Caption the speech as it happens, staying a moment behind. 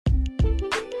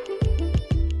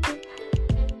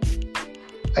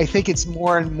I think it's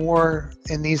more and more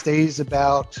in these days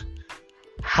about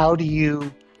how do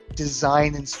you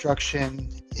design instruction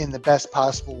in the best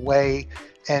possible way.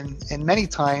 And many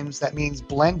times that means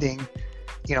blending,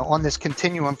 on this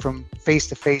continuum from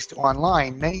face-to-face to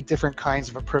online, many different kinds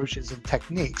of approaches and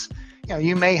techniques.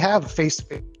 You may have a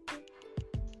face-to-face,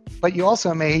 but you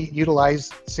also may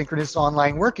utilize synchronous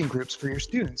online working groups for your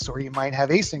students, or you might have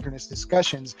asynchronous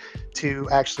discussions to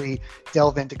actually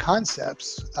delve into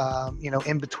concepts,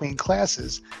 in between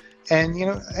classes. And,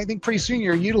 I think pretty soon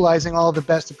you're utilizing all the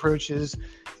best approaches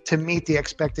to meet the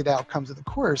expected outcomes of the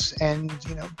course. And,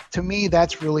 to me,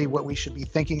 that's really what we should be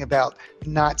thinking about,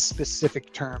 not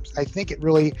specific terms. I think it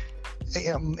really,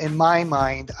 in my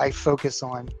mind, I focus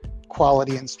on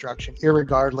quality instruction,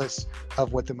 irregardless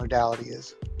of what the modality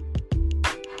is.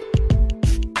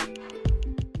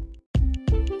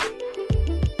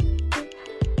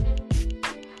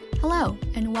 Hello,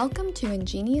 and welcome to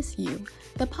Ingenious You,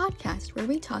 the podcast where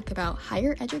we talk about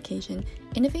higher education,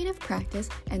 innovative practice,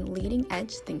 and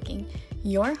leading-edge thinking.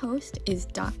 Your host is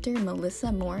Dr.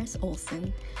 Melissa Morris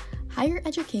Olson. Higher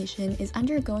education is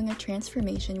undergoing a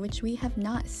transformation which we have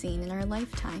not seen in our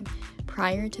lifetime.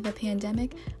 Prior to the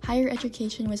pandemic, higher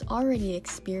education was already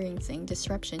experiencing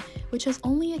disruption, which has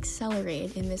only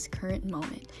accelerated in this current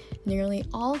moment. Nearly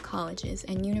all colleges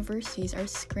and universities are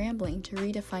scrambling to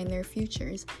redefine their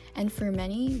futures, and for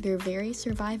many, their very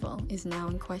survival is now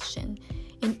in question.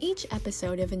 In each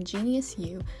episode of Ingenious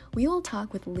You, we will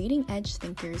talk with leading-edge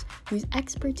thinkers whose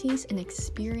expertise and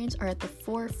experience are at the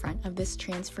forefront of this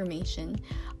transformation.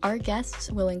 Our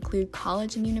guests will include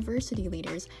college and university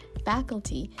leaders,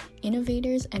 faculty,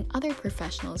 innovators, and other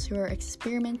professionals who are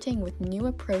experimenting with new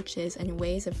approaches and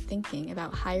ways of thinking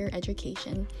about higher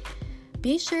education.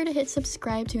 Be sure to hit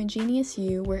subscribe to Ingenious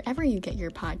You wherever you get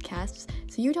your podcasts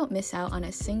so you don't miss out on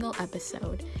a single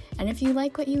episode. And if you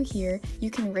like what you hear, you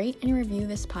can rate and review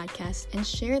this podcast and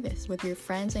share this with your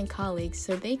friends and colleagues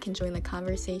so they can join the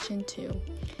conversation too.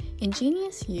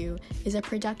 Ingenious You is a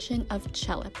production of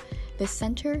CHELIP, the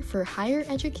Center for Higher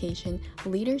Education,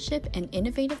 Leadership, and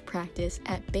Innovative Practice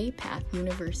at Bay Path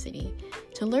University.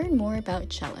 To learn more about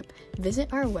CHELIP,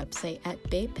 visit our website at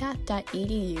baypath.edu/CHELIP.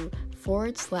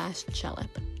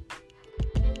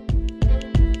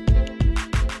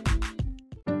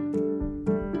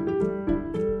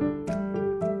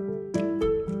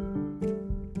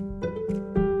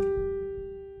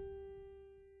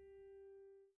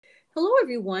 Hello,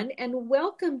 everyone, and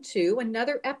welcome to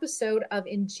another episode of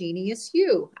Ingenious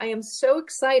You. I am so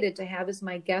excited to have as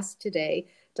my guest today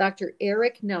Dr.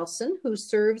 Eric Nelson, who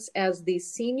serves as the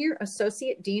Senior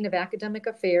Associate Dean of Academic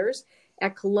Affairs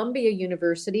at Columbia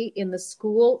University in the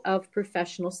School of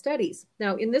Professional Studies.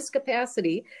 Now, in this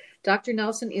capacity, Dr.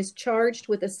 Nelson is charged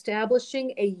with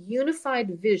establishing a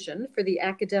unified vision for the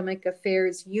Academic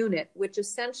Affairs Unit, which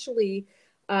essentially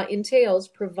entails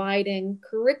providing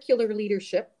curricular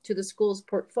leadership to the school's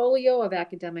portfolio of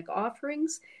academic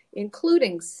offerings,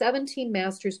 including 17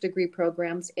 master's degree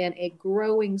programs and a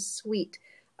growing suite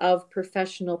of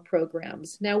professional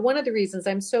programs. Now, one of the reasons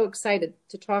I'm so excited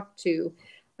to talk to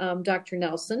Dr.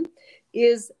 Nelson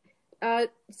is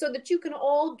so that you can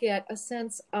all get a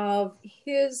sense of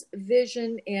his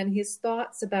vision and his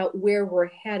thoughts about where we're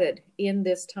headed in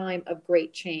this time of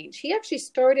great change. He actually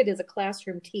started as a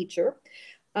classroom teacher,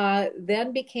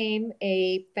 then became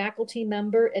a faculty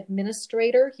member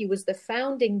administrator. He was the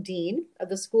founding dean of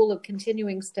the School of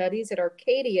Continuing Studies at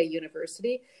Arcadia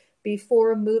University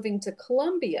before moving to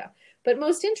Columbia. But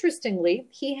most interestingly,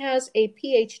 he has a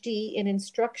PhD in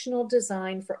instructional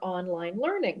design for online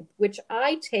learning, which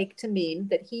I take to mean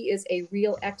that he is a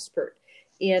real expert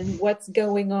in what's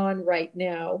going on right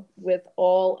now with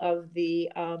all of the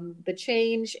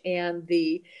change and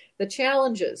the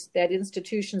challenges that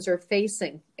institutions are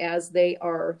facing as they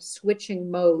are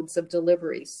switching modes of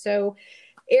delivery. So,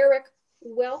 Eric,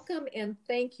 welcome and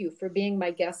thank you for being my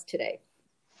guest today.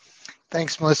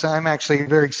 Thanks, Melissa. I'm actually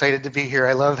very excited to be here.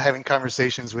 I love having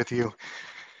conversations with you.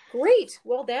 Great.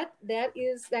 Well, that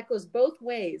goes both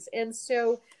ways. And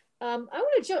so I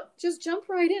want to just jump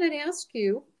right in and ask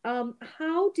you,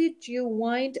 how did you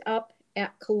wind up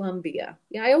at Columbia?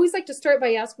 Yeah, I always like to start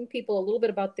by asking people a little bit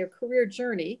about their career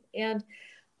journey. And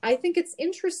I think it's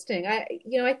interesting.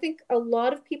 I think a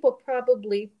lot of people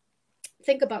probably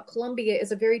think about Columbia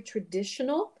as a very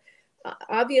traditional,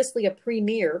 obviously a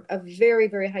premier, a very,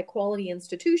 very high quality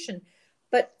institution.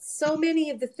 But so many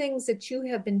of the things that you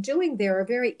have been doing there are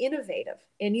very innovative,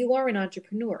 and you are an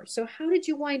entrepreneur. So how did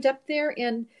you wind up there?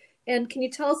 And can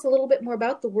you tell us a little bit more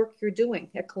about the work you're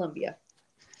doing at Columbia?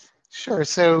 Sure.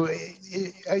 So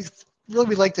really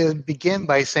would like to begin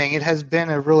by saying it has been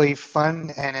a really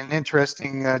fun and an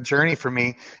interesting journey for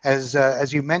me.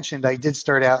 As you mentioned, I did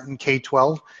start out in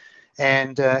K-12,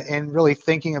 and in really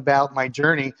thinking about my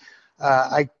journey,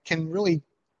 I can really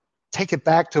take it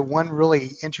back to one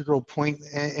really integral point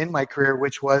in my career,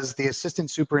 which was the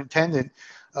assistant superintendent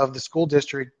of the school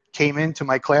district came into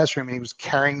my classroom and he was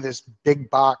carrying this big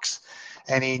box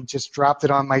and he just dropped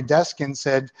it on my desk and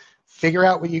said, figure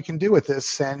out what you can do with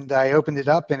this. And I opened it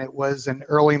up and it was an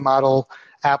early model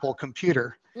Apple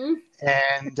computer. Mm.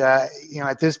 And,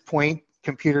 at this point,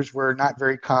 computers were not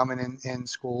very common in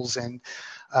schools. And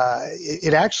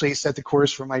it actually set the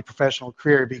course for my professional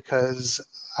career because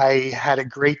I had a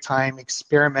great time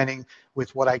experimenting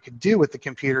with what I could do with the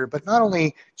computer, but not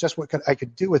only just what I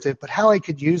could do with it, but how I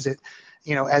could use it,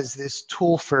 as this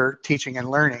tool for teaching and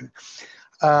learning.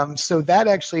 So that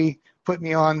actually put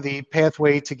me on the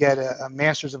pathway to get a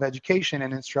Master's of Education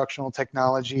in Instructional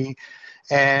Technology.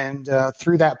 And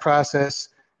through that process,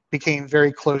 became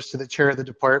very close to the chair of the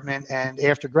department. And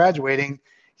after graduating,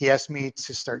 he asked me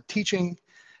to start teaching.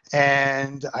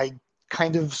 And I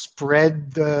kind of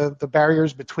spread the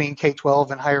barriers between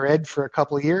K-12 and higher ed for a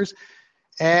couple of years.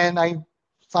 And I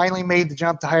finally made the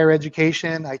jump to higher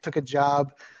education. I took a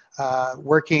job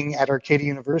working at Arcadia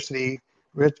University.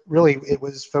 Really, it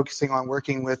was focusing on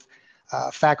working with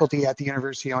faculty at the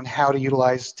university on how to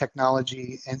utilize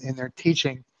technology in their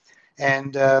teaching.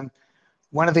 And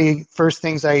one of the first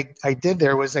things I did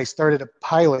there was I started a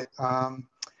pilot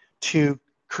to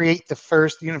create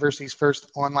the university's first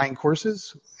online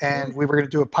courses. And we were going to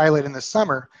do a pilot in the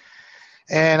summer.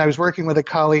 And I was working with a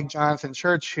colleague, Jonathan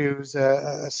Church, who's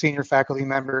a senior faculty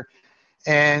member,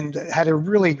 and had a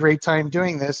really great time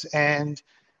doing this. And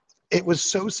it was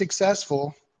so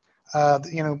successful.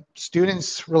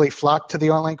 Students really flocked to the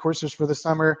online courses for the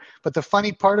summer. But the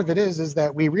funny part of it is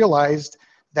that we realized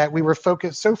that we were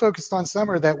so focused on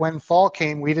summer that when fall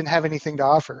came, we didn't have anything to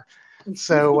offer.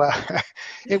 So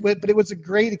it was a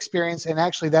great experience, and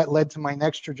actually that led to my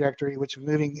next trajectory, which was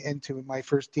moving into my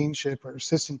first deanship or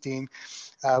assistant dean,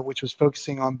 which was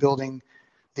focusing on building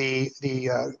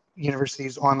the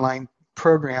university's online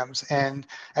programs. And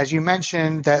as you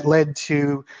mentioned, that led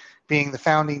to being the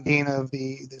founding dean of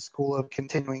the School of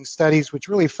Continuing Studies, which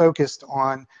really focused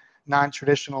on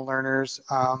non-traditional learners.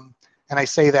 And I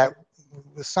say that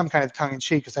with some kind of tongue in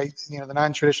cheek, because the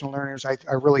non-traditional learners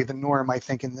are really the norm, I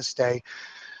think, in this day.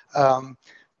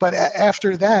 But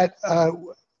after that,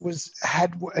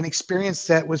 had an experience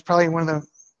that was probably one of the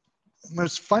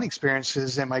most fun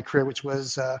experiences in my career, which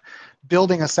was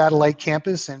building a satellite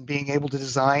campus and being able to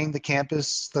design the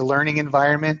campus, the learning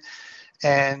environment,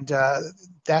 and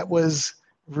that was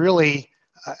really,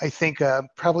 I think,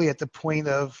 probably at the point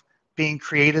of being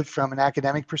creative from an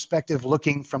academic perspective,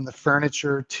 looking from the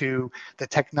furniture to the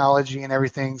technology and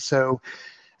everything. So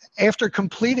after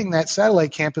completing that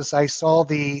satellite campus, I saw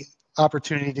the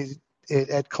opportunity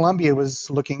at Columbia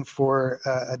was looking for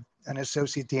an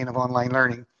associate dean of online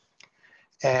learning.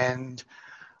 And,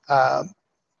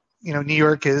 New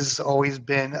York has always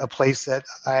been a place that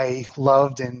I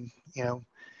loved, and,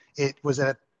 it was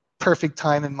a perfect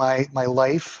time in my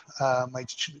life. My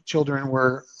children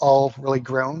were all really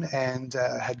grown and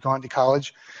had gone to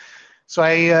college. So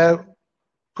I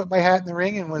put my hat in the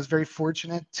ring and was very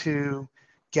fortunate to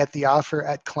get the offer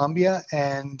at Columbia.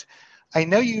 And I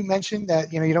know you mentioned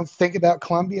that, you don't think about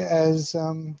Columbia as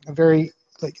a very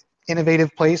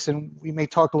innovative place, and we may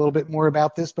talk a little bit more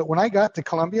about this, but when I got to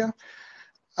Columbia,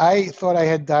 I thought I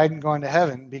had died and gone to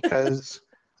heaven because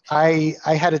I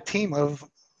had a team of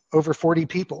over 40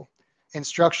 people.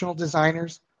 Instructional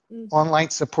designers, online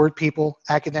support people,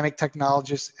 academic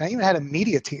technologists, and I even had a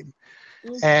media team.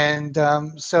 And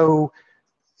so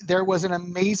there was an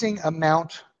amazing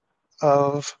amount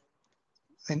of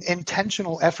an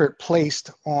intentional effort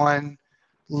placed on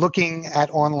looking at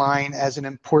online as an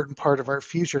important part of our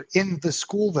future in the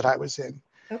school that I was in.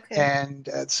 Okay. And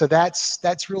so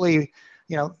that's really,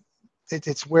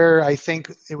 it's where I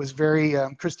think it was very,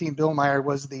 Christine Billmeyer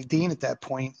was the dean at that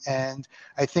point, and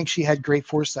I think she had great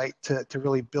foresight to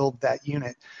really build that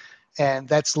unit. And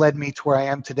that's led me to where I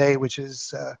am today, which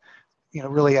is,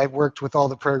 really I've worked with all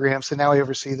the programs, so now I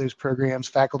oversee those programs,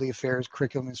 faculty affairs,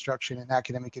 curriculum instruction, and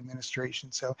academic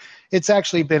administration. So it's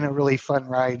actually been a really fun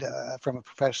ride from a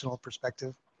professional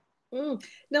perspective.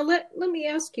 Now let me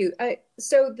ask you,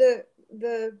 so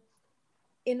the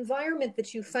environment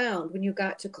that you found when you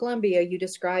got to Columbia, you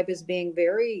describe as being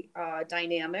very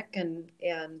dynamic and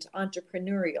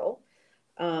entrepreneurial.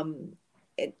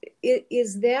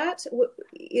 Is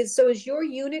your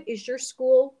unit, is your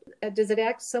school, does it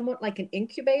act somewhat like an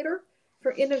incubator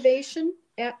for innovation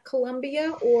at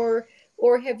Columbia, or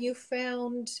Or have you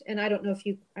found, and I don't know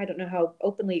how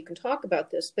openly you can talk about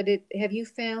this, but have you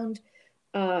found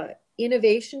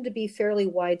innovation to be fairly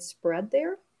widespread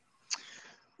there?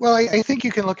 Well, I think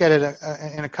you can look at it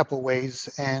in a couple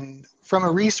ways. And from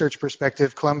a research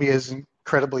perspective, Columbia is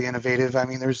incredibly innovative. I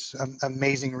mean, there's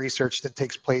amazing research that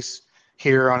takes place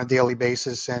here on a daily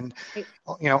basis. And,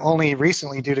 only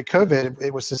recently due to COVID,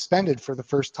 it was suspended for the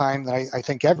first time that I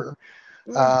think ever.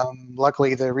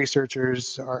 Luckily, the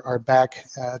researchers are back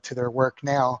to their work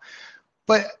now.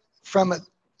 But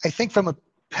I think from a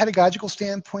pedagogical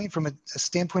standpoint, from a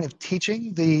standpoint of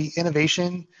teaching, the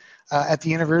innovation at the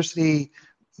university,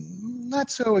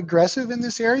 not so aggressive in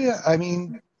this area. I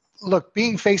mean, look,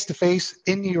 being face-to-face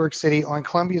in New York City on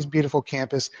Columbia's beautiful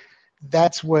campus,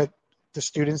 that's what the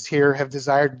students here have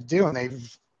desired to do, and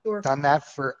they've done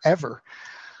that forever.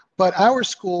 But our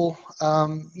school,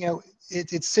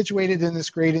 it's situated in this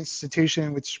great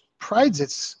institution which prides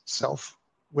itself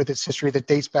with its history that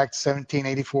dates back to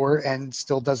 1784 and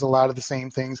still does a lot of the same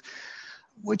things,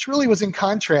 which really was in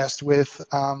contrast with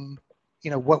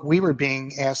what we were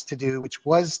being asked to do, which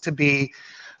was to be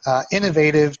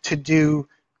innovative, to do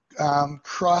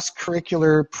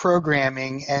cross-curricular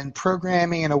programming and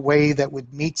programming in a way that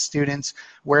would meet students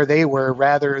where they were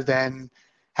rather than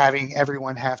having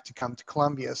everyone have to come to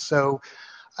Columbia. So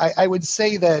I would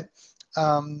say that,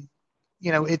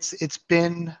 it's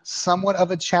been somewhat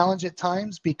of a challenge at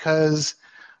times because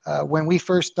when we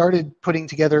first started putting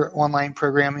together online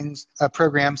programs,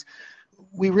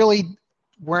 we really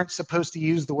weren't supposed to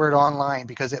use the word online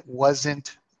because it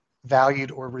wasn't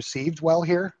valued or received well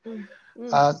here.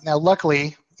 Now,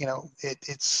 luckily,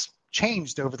 it's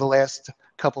changed over the last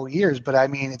couple of years, but I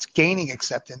mean, it's gaining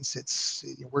acceptance.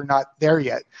 We're not there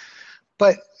yet.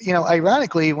 But,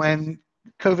 ironically, when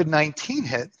COVID-19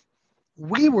 hit,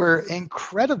 we were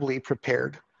incredibly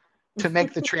prepared to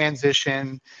make the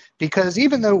transition because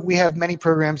even though we have many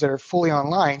programs that are fully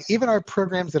online, even our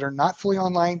programs that are not fully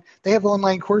online, they have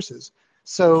online courses.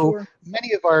 So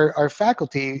many of our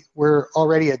faculty were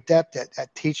already adept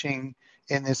at teaching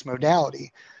in this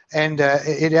modality. And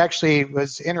it actually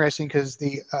was interesting because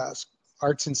the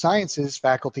arts and sciences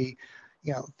faculty,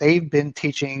 they've been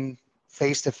teaching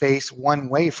face-to-face one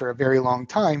way for a very long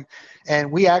time.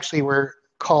 And we actually were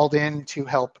called in to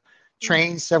help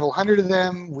train several hundred of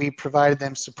them. We provided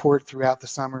them support throughout the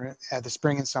summer, the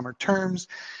spring and summer terms.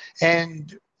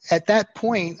 And at that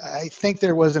point, I think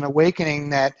there was an awakening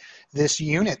that this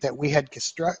unit that we had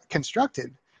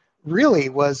constructed really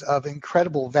was of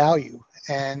incredible value.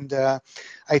 And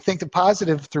I think the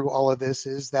positive through all of this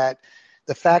is that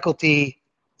the faculty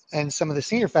and some of the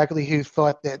senior faculty who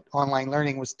thought that online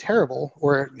learning was terrible,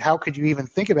 or how could you even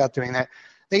think about doing that,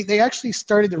 they actually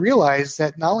started to realize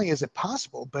that not only is it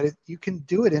possible, but you can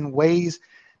do it in ways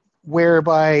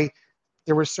whereby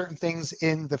there were certain things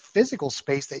in the physical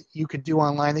space that you could do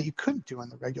online that you couldn't do in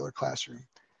the regular classroom.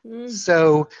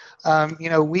 So,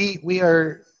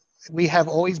 we have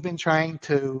always been trying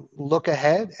to look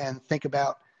ahead and think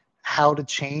about how to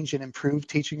change and improve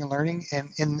teaching and learning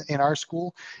in our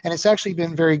school. And it's actually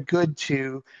been very good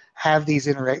to have these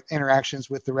interactions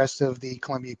with the rest of the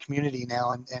Columbia community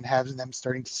now and having them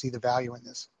starting to see the value in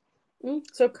this.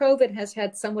 So COVID has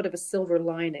had somewhat of a silver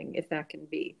lining, if that can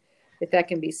be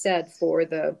said, for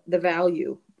the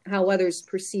value, how others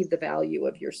perceive the value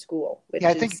of your school.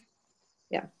 I think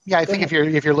if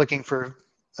you're looking for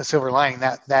a silver lining,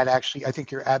 that actually, I think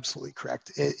you're absolutely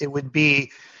correct. It would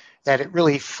be that it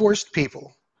really forced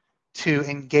people to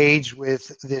engage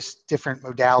with this different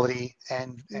modality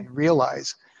and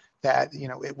realize that,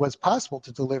 it was possible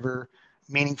to deliver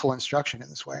meaningful instruction in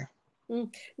this way.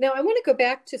 Now, I want to go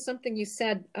back to something you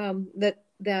said,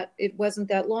 that it wasn't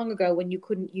that long ago when you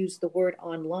couldn't use the word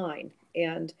online.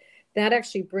 And that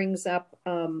actually brings up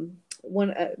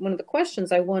one of the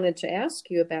questions I wanted to ask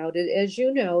you about it. As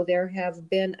you know, there have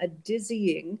been a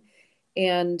dizzying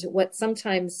and what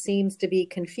sometimes seems to be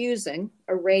confusing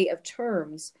array of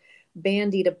terms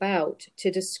bandied about to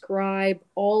describe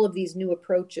all of these new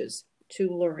approaches to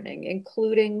learning,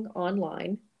 including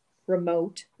online,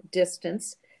 remote,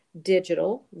 distance,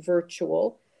 digital,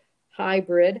 virtual,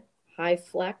 hybrid, high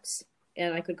flex,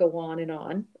 and I could go on and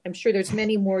on. I'm sure there's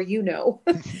many more,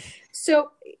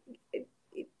 So,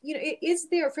 is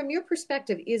there, from your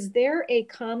perspective, is there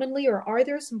are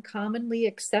there some commonly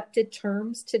accepted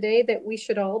terms today that we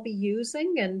should all be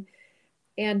using,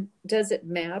 and does it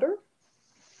matter?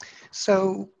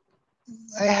 So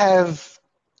I have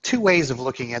two ways of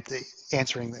looking at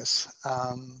answering this.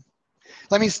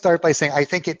 Let me start by saying I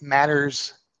think it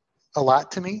matters a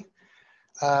lot to me.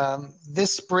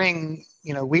 This spring,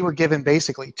 we were given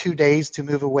basically 2 days to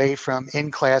move away from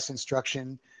in-class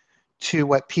instruction to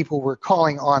what people were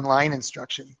calling online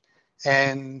instruction.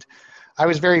 And I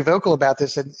was very vocal about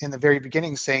this in the very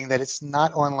beginning, saying that it's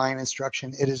not online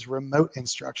instruction, it is remote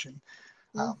instruction.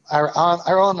 Our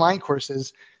online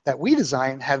courses that we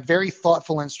design have very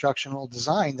thoughtful instructional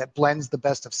design that blends the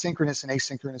best of synchronous and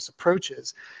asynchronous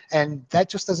approaches. And that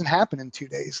just doesn't happen in 2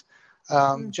 days.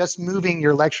 Just moving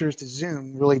your lectures to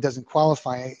Zoom really doesn't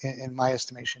qualify, in my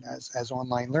estimation, as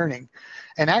online learning.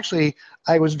 And actually,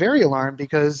 I was very alarmed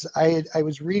because I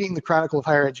was reading the Chronicle of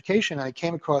Higher Education, and I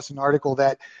came across an article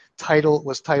that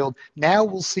was titled, "Now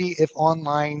We'll See If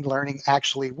Online Learning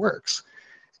Actually Works."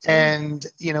 And,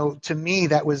 to me,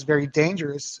 that was very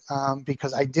dangerous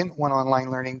because I didn't want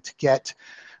online learning to get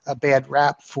a bad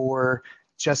rap for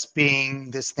just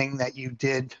being this thing that you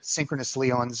did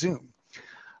synchronously on Zoom.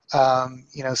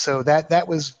 So that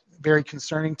was very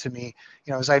concerning to me.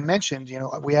 As I mentioned,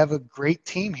 we have a great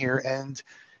team here, and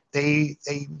we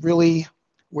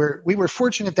were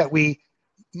fortunate that we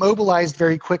mobilized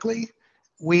very quickly.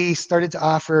 We started to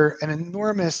offer an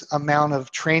enormous amount of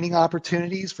training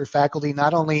opportunities for faculty,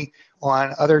 not only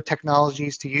on other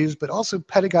technologies to use, but also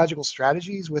pedagogical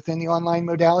strategies within the online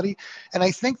modality. And I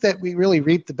think that we really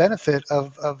reaped the benefit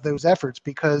of those efforts,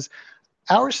 because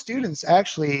our students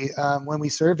actually, when we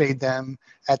surveyed them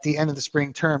at the end of the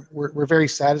spring term, were very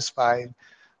satisfied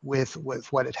with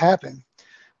what had happened.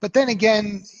 But then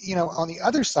again, on the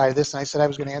other side of this, and I said I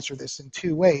was going to answer this in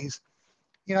 2 ways,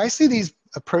 I see these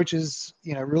approaches,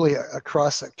 really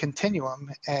across a continuum.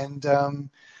 And,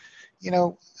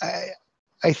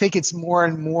 I think it's more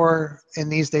and more in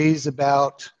these days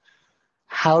about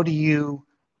how do you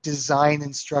design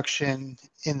instruction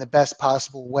in the best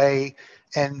possible way.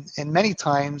 And many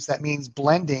times that means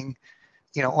blending,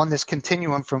 on this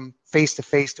continuum from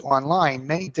face-to-face to online,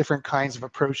 many different kinds of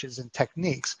approaches and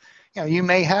techniques. You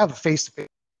may have a face-to-face,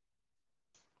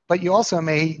 but you also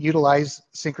may utilize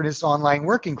synchronous online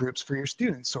working groups for your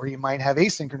students, or you might have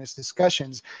asynchronous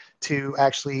discussions to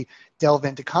actually delve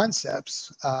into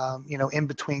concepts, in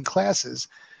between classes.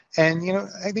 And,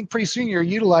 I think pretty soon you're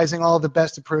utilizing all of the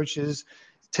best approaches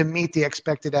to meet the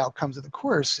expected outcomes of the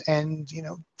course. And,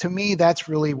 to me, that's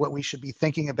really what we should be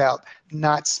thinking about,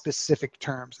 not specific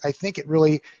terms. I think it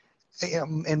really,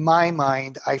 in my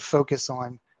mind, I focus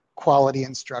on quality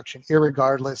instruction,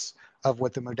 irregardless of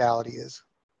what the modality is.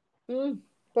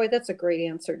 Boy, that's a great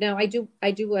answer. Now, I do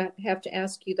have to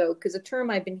ask you, though, because a term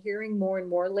I've been hearing more and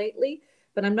more lately,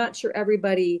 but I'm not sure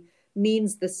everybody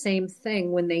means the same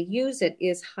thing when they use it,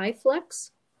 is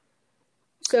HyFlex.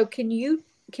 So can you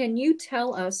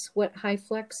tell us what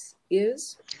HyFlex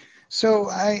is? So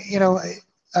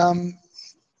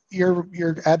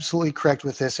you're absolutely correct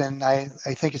with this, and I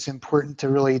think it's important to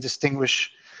really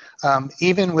distinguish,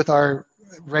 even with our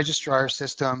registrar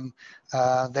system,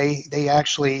 they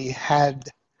actually had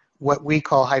what we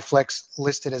call HyFlex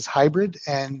listed as hybrid,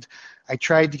 and I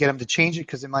tried to get them to change it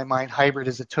because in my mind hybrid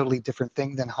is a totally different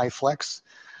thing than HyFlex.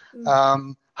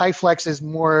 HyFlex is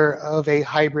more of a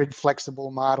hybrid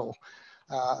flexible model,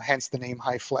 hence the name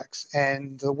HyFlex.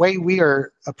 And the way we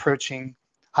are approaching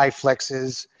HyFlex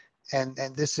is, and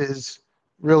this has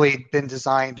really been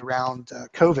designed around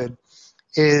COVID,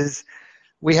 is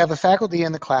we have a faculty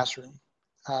in the classroom.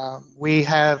 We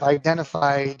have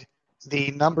identified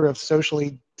the number of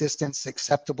socially distanced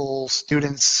acceptable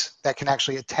students that can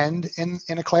actually attend in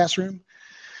a classroom.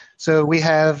 So we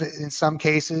have, in some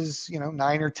cases,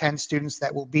 9 or 10 students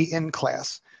that will be in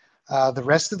class. The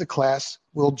rest of the class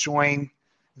will join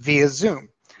via Zoom.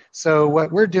 So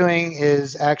what we're doing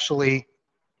is actually,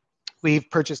 we've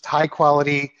purchased high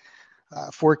quality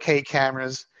 4K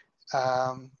cameras.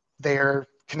 They are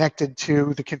connected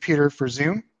to the computer for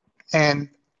Zoom. And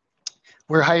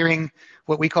we're hiring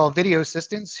what we call video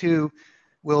assistants who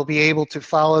will be able to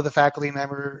follow the faculty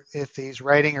member if he's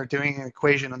writing or doing an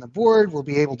equation on the board. We'll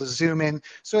be able to zoom in.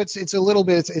 So it's a little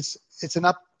bit, it's an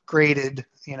upgraded,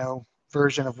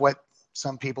 version of what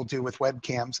some people do with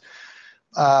webcams.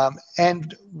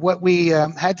 And what we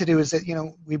had to do is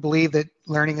that, we believe that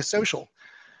learning is social.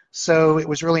 So it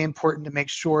was really important to make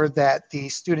sure that the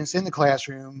students in the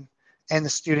classroom and the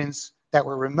students that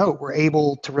were remote were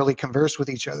able to really converse with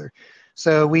each other.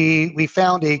 So we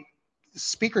found a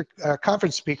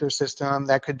conference speaker system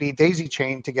that could be daisy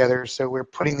chained together. So we're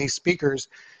putting these speakers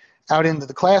out into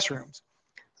the classrooms.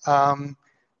 The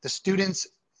students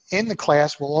in the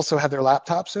class will also have their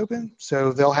laptops open,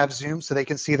 so they'll have Zoom so they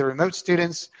can see the remote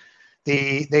students.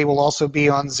 They will also be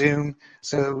on Zoom.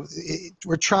 So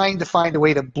we're trying to find a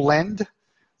way to blend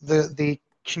the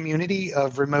community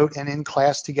of remote and in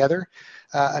class together.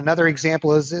 Another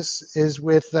example is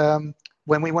with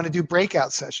when we want to do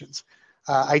breakout sessions.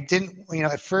 I didn't,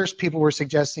 at first people were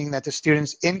suggesting that the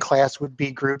students in class would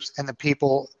be groups and the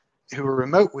people who were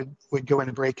remote would go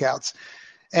into breakouts.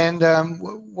 And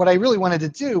what I really wanted to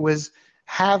do was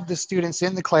have the students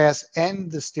in the class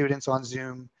and the students on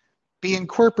Zoom be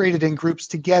incorporated in groups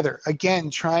together.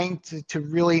 Again, trying to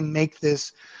really make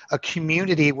this a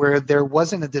community where there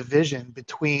wasn't a division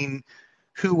between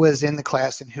who was in the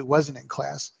class and who wasn't in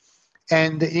class.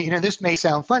 And this may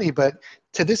sound funny, but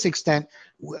to this extent,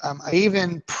 I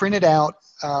even printed out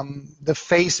the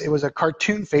face. It was a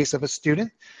cartoon face of a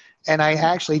student, and I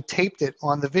actually taped it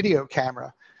on the video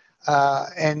camera.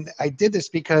 And I did this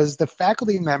because the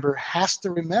faculty member has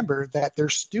to remember that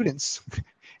there's students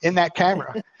in that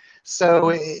camera. So,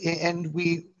 and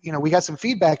we got some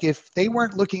feedback. If they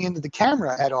weren't looking into the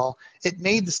camera at all, it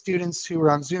made the students who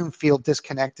were on Zoom feel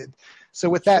disconnected. So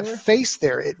with that face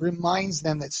there, it reminds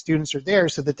them that students are there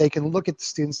so that they can look at the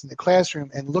students in the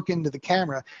classroom and look into the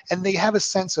camera, and they have a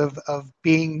sense of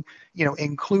being,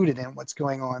 included in what's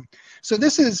going on. So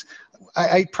this is,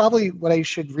 I probably, what I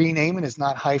should rename it is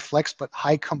not high flex, but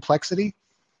high complexity.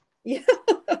 Yeah,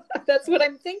 that's what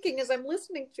I'm thinking as I'm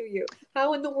listening to you.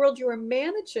 How in the world you are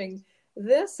managing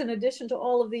this in addition to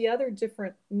all of the other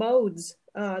different modes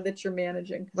that you're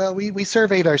managing? Well, we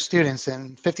surveyed our students,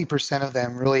 and 50% of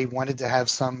them really wanted to have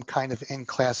some kind of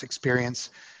in-class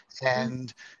experience,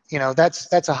 and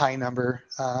that's a high number.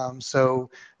 So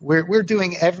we're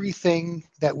doing everything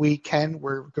that we can.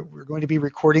 We're going to be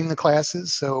recording the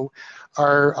classes. So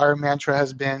our mantra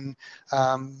has been,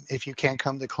 if you can't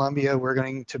come to Columbia, we're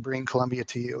going to bring Columbia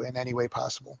to you in any way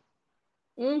possible.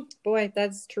 Boy,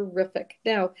 that's terrific.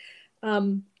 Now,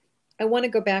 I want to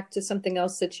go back to something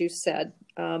else that you said,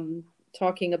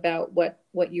 talking about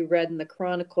what you read in the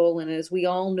Chronicle. And as we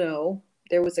all know,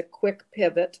 there was a quick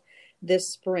pivot this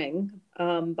spring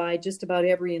by just about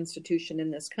every institution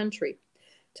in this country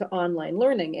to online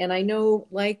learning. And I know,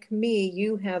 like me,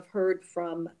 you have heard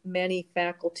from many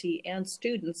faculty and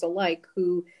students alike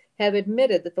who have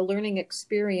admitted that the learning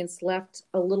experience left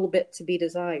a little bit to be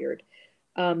desired.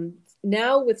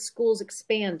 Now with schools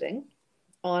expanding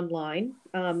online,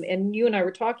 and you and I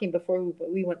were talking before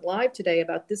we went live today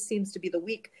about this seems to be the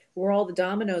week where all the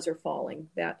dominoes are falling,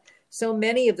 that so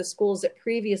many of the schools that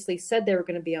previously said they were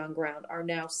going to be on ground are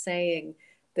now saying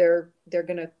they're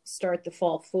going to start the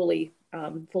fall fully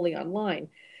online.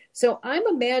 So I'm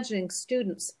imagining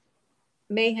students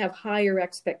may have higher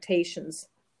expectations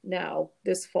now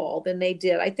this fall than they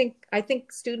did. I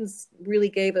think students really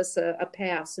gave us a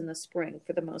pass in the spring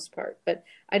for the most part, but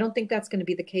I don't think that's going to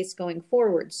be the case going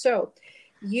forward. So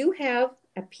you have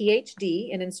a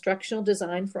PhD in instructional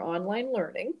design for online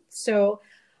learning. So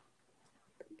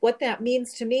what that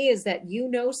means to me is that you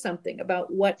know something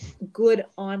about what good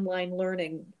online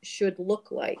learning should look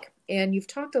like. And you've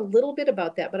talked a little bit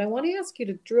about that, but I want to ask you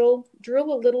to drill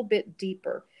a little bit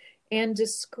deeper and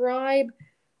describe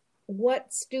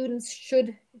what students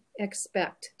should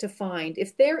expect to find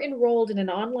if they're enrolled in an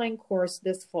online course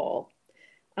this fall,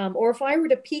 or if I were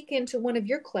to peek into one of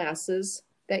your classes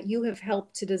that you have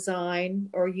helped to design,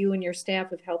 or you and your staff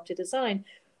have helped to design,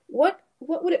 what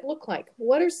would it look like?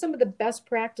 What are some of the best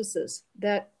practices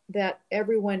that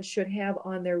everyone should have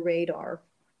on their radar,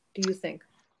 do you think?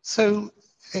 So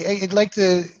I'd like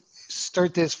to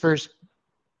start this first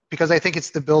because I think it's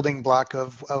the building block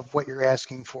of what you're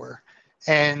asking for.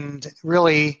 And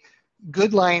really,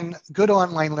 good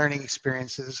online learning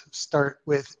experiences start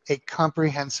with a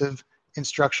comprehensive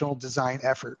instructional design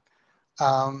effort.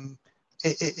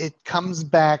 It comes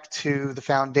back to the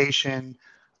foundation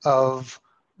of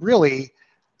really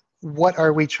what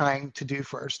are we trying to do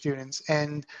for our students.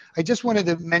 And I just wanted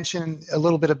to mention a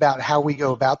little bit about how we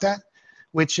go about that,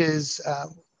 which is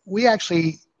we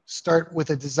actually start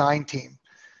with a design team.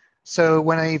 So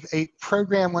when a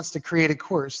program wants to create a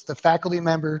course, the faculty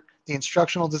member, the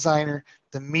instructional designer,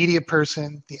 the media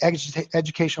person, the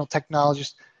educational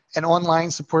technologist, an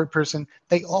online support person,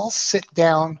 they all sit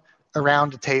down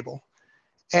around a table.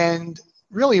 And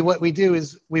really what we do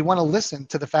is we want to listen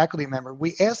to the faculty member.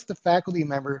 We ask the faculty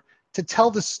member to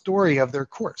tell the story of their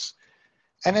course.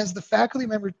 And as the faculty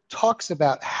member talks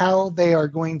about how they are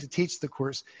going to teach the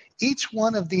course, each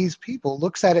one of these people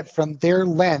looks at it from their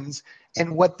lens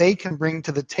and what they can bring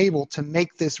to the table to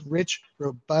make this rich,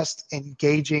 robust,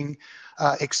 engaging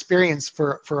experience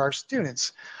for our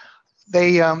students.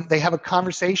 They have a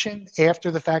conversation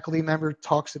after the faculty member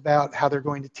talks about how they're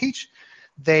going to teach.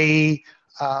 They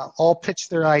all pitch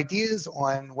their ideas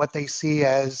on what they see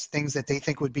as things that they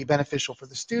think would be beneficial for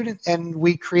the student, and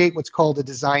we create what's called a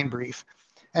design brief.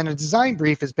 And a design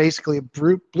brief is basically a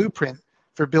blueprint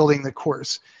for building the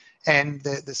course. And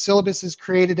the syllabus is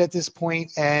created at this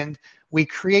point, and we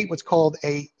create what's called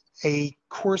a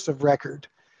course of record.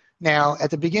 Now, at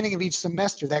the beginning of each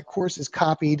semester, that course is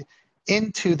copied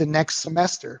into the next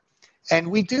semester.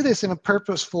 And we do this in a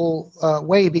purposeful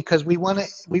way because we want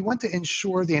to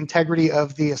ensure the integrity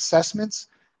of the assessments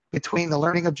between the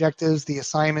learning objectives, the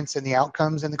assignments, and the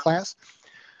outcomes in the class.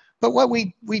 But what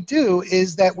we do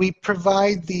is that we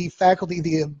provide the faculty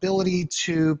the ability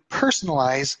to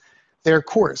personalize their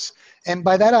course. And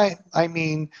by that I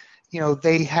mean,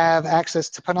 they have access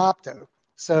to Panopto.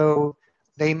 So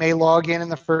they may log in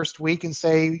the first week and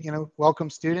say, welcome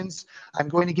students, I'm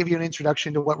going to give you an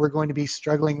introduction to what we're going to be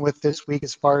struggling with this week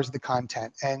as far as the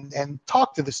content, and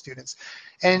talk to the students.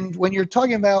 And when you're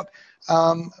talking about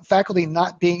faculty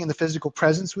not being in the physical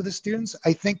presence with the students,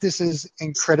 I think this is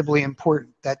incredibly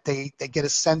important, that they get a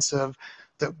sense of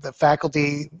the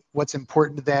faculty, what's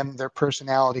important to them, their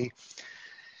personality.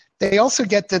 They also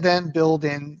get to then build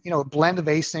in, a blend of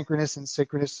asynchronous and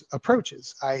synchronous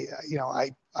approaches.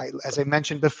 As I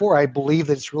mentioned before, I believe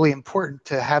that it's really important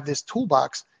to have this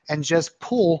toolbox and just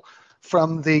pull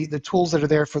from the tools that are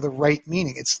there for the right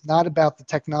meaning. It's not about the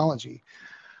technology.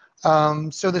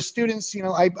 So the students,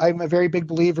 I'm a very big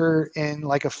believer in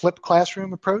like a flipped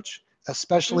classroom approach,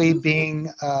 especially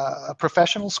being a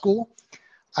professional school.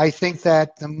 I think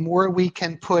that the more we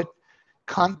can put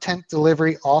content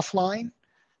delivery offline,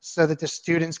 so that the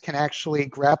students can actually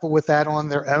grapple with that on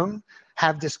their own,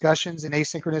 have discussions in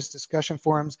asynchronous discussion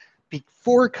forums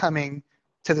before coming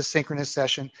to the synchronous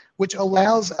session, which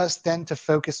allows us then to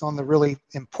focus on the really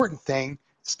important thing,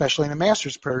 especially in a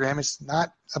master's program. It's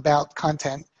not about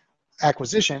content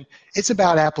acquisition, it's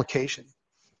about application.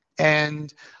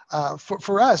 And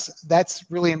for us, that's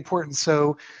really important.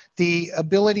 So the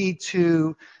ability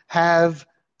to have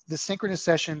the synchronous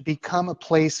session become a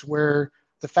place where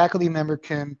the faculty member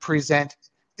can present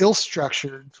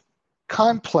ill-structured,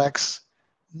 complex,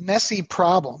 messy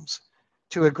problems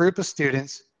to a group of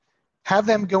students, have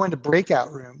them go into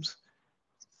breakout rooms.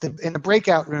 In the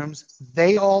breakout rooms,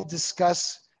 they all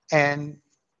discuss and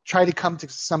try to come to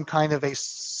some kind of a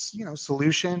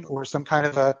solution or some kind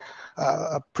of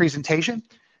a presentation.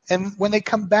 And when they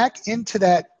come back into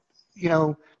that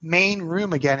main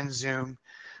room again in Zoom,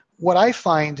 what I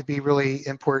find to be really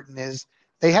important is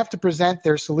they have to present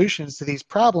their solutions to these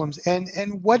problems.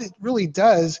 And what it really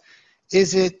does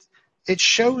is it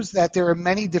shows that there are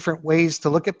many different ways to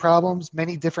look at problems,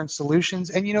 many different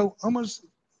solutions, and almost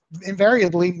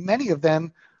invariably many of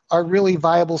them are really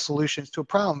viable solutions to a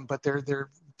problem, but they're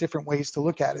different ways to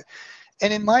look at it.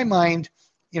 And in my mind,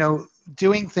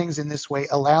 doing things in this way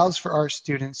allows for our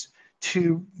students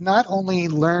to not only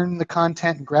learn the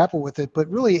content and grapple with it, but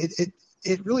really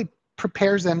it really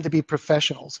prepares them to be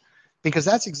professionals, because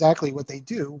that's exactly what they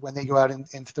do when they go out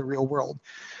into the real world.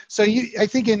 So I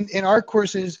think in our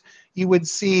courses, you would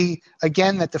see,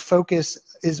 again, that the focus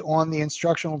is on the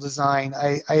instructional design.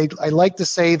 I like to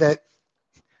say that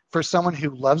for someone who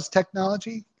loves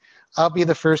technology, I'll be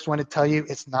the first one to tell you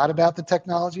it's not about the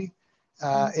technology.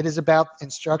 It is about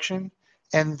instruction,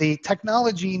 and the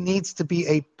technology needs to be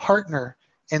a partner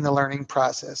in the learning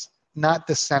process, not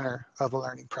the center of the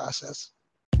learning process.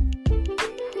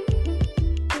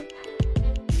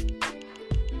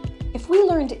 If we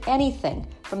learned anything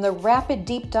from the rapid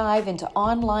deep dive into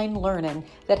online learning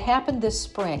that happened this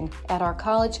spring at our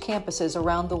college campuses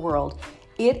around the world,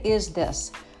 it is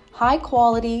this: high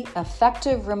quality,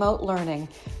 effective remote learning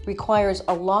requires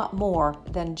a lot more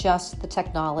than just the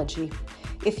technology.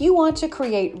 If you want to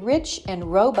create rich and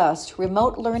robust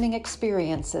remote learning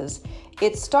experiences,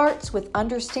 it starts with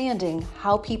understanding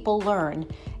how people learn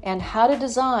and how to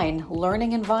design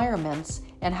learning environments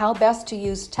and how best to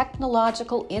use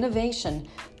technological innovation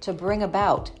to bring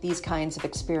about these kinds of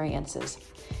experiences.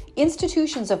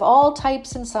 Institutions of all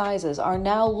types and sizes are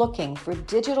now looking for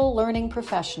digital learning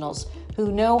professionals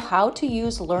who know how to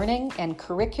use learning and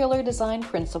curricular design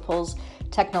principles,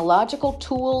 technological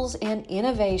tools and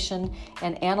innovation,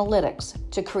 and analytics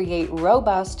to create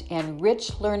robust and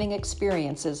rich learning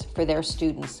experiences for their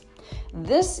students.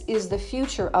 This is the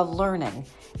future of learning,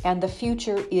 and the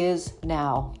future is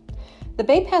now. The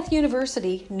Bay Path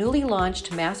University newly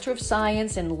launched Master of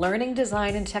Science in Learning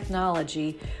Design and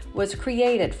Technology was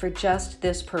created for just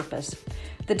this purpose.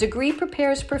 The degree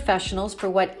prepares professionals for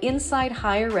what Inside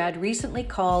Higher Ed recently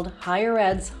called Higher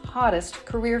Ed's hottest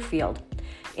career field.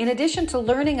 In addition to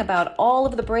learning about all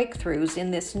of the breakthroughs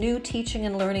in this new teaching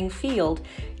and learning field,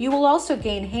 you will also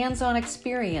gain hands-on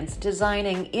experience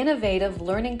designing innovative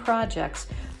learning projects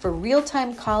for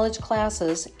real-time college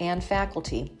classes and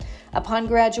faculty. Upon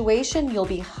graduation, you'll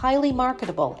be highly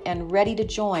marketable and ready to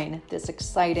join this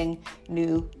exciting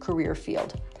new career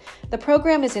field. The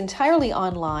program is entirely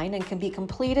online and can be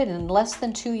completed in less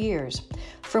than 2 years.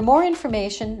 For more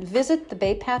information, visit the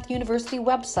Bay Path University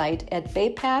website at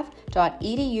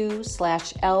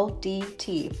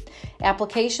baypath.edu/LDT.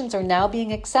 Applications are now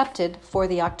being accepted for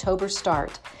the October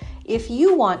start. If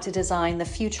you want to design the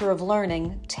future of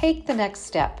learning, take the next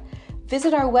step.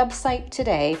 Visit our website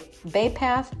today,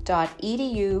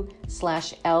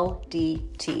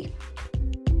 baypath.edu/LDT.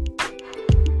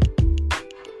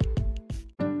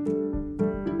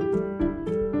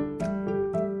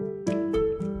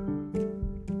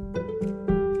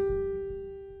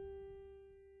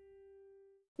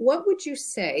 What would you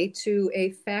say to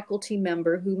a faculty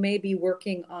member who may be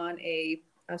working on a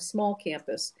small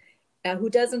campus,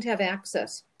 who doesn't have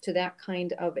access to that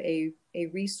kind of a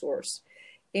resource,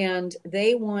 and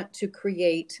they want to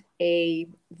create a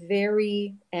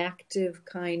very active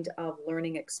kind of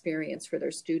learning experience for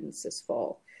their students this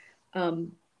fall?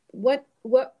 What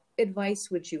advice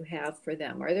would you have for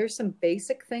them? Are there some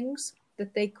basic things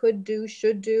that they could do,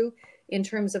 should do, in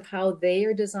terms of how they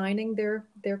are designing their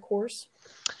course?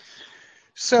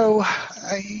 So,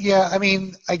 I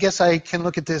mean, I guess I can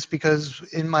look at this because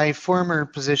in my former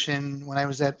position, when I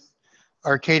was at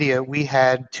Arcadia, we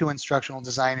had 2 instructional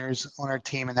designers on our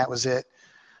team, and that was it.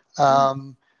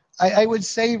 I would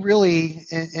say really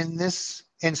in this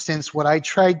instance, what I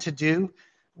tried to do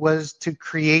was to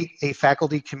create a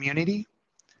faculty community.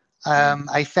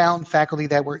 I found faculty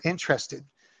that were interested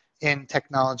in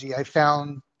technology. I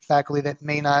found faculty that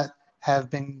may not have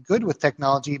been good with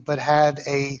technology, but had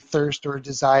a thirst or a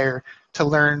desire to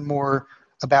learn more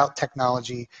about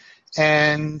technology.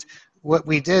 And what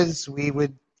we did is we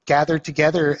would gather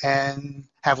together and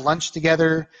have lunch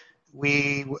together.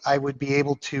 I would be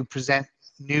able to present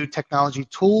new technology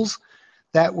tools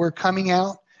that were coming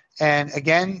out. And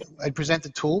again, I'd present the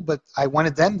tool, but I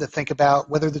wanted them to think about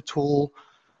whether the tool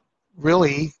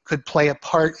really could play a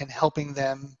part in helping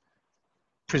them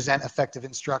present effective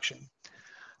instruction.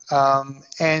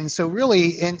 And so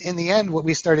really, in the end, what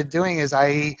we started doing is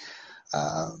I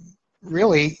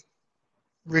really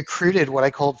recruited what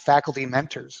I called faculty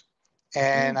mentors.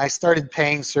 And I started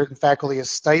paying certain faculty a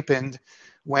stipend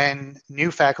when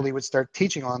new faculty would start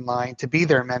teaching online to be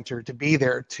their mentor, to be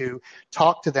there to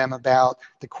talk to them about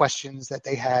the questions that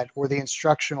they had or the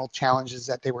instructional challenges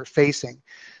that they were facing.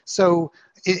 So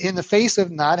in the face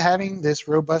of not having this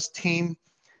robust team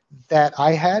that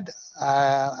I had,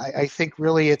 I think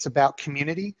really it's about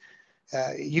community.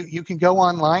 You can go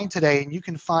online today and you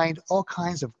can find all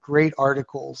kinds of great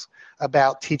articles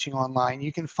about teaching online.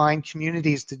 You can find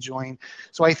communities to join.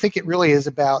 So I think it really is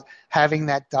about having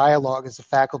that dialogue as a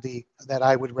faculty that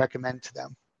I would recommend to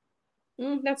them.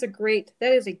 That is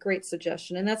a great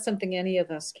suggestion, and that's something any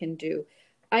of us can do.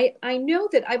 I know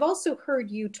that I've also heard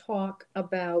you talk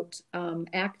about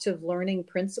active learning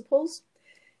principles,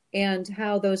 and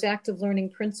how those active learning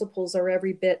principles are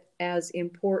every bit as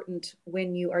important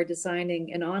when you are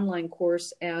designing an online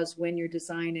course as when you're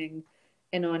designing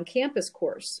an on-campus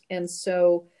course. And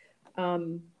so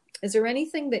is there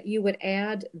anything that you would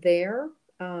add there?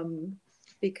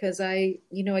 Because I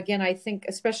think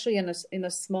especially in a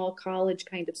small college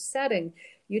kind of setting,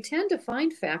 you tend to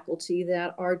find faculty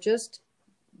that are just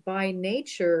by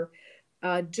nature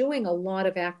doing a lot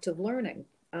of active learning.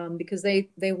 Because they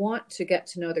want to get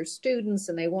to know their students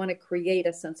and they want to create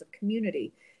a sense of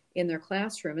community in their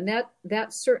classroom. And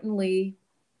that certainly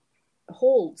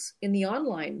holds in the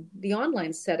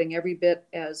online setting every bit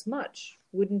as much,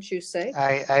 wouldn't you say?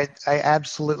 I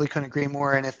absolutely couldn't agree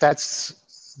more. And if that's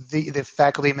the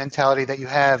faculty mentality that you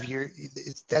have,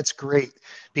 that's great,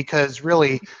 because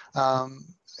really,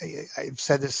 I've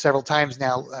said this several times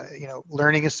now,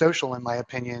 learning is social in my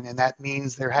opinion, and that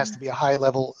means there has to be a high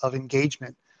level of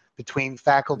engagement between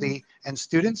faculty and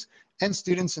students, and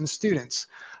students and students.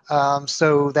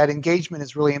 So that engagement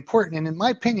is really important. And in my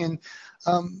opinion,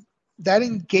 that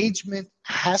engagement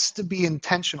has to be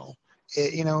intentional.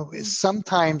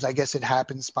 Sometimes I guess it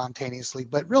happens spontaneously,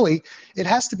 but really it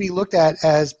has to be looked at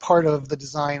as part of the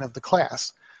design of the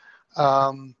class.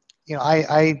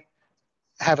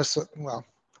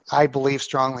 I believe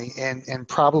strongly in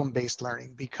problem-based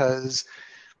learning, because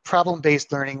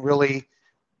problem-based learning really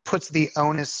puts the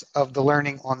onus of the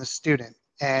learning on the student.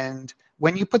 And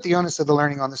when you put the onus of the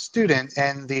learning on the student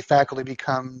and the faculty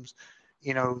becomes,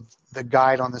 the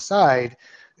guide on the side,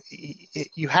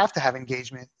 you have to have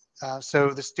engagement.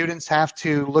 So the students have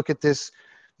to look at this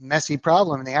messy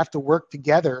problem and they have to work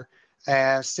together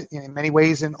in many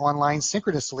ways in online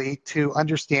synchronously to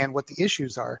understand what the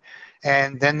issues are.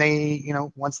 And then they,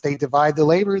 once they divide the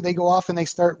labor, they go off and they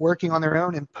start working on their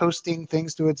own and posting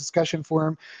things to a discussion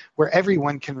forum where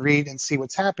everyone can read and see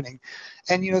what's happening.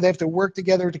 And, they have to work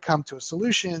together to come to a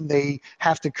solution. They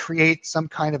have to create some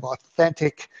kind of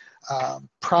authentic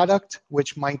product,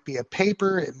 which might be a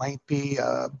paper, it might be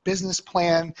a business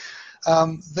plan.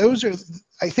 Those are,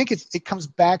 I think it comes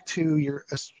back to your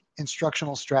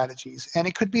instructional strategies. And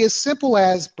it could be as simple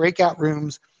as breakout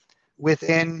rooms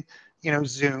within,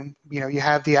 Zoom. You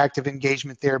have the active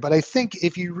engagement there. But I think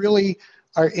if you really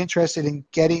are interested in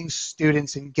getting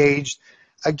students engaged,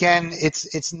 again,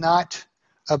 it's not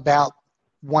about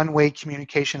one-way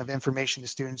communication of information to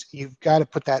students. You've got to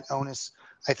put that onus,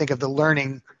 I think, of the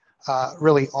learning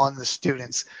really on the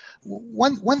students.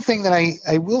 One thing that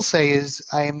I will say is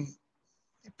I'm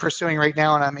pursuing right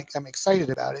now, and I'm excited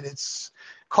about it. It's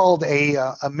called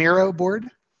a Miro board,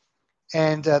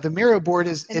 and the Miro board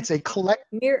it's a collect.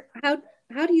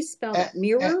 How do you spell that?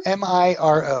 Miro?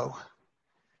 Miro.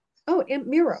 Oh,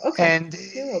 Miro. Okay. And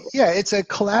yeah, it's a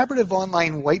collaborative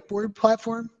online whiteboard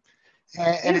platform,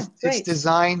 and it's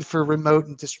designed for remote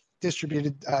and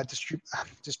distributed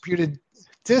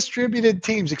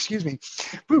teams. Excuse me.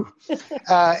 Boo.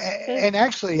 And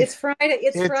actually, it's Friday.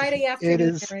 It's Friday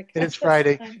afternoon, Eric. It is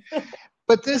Friday.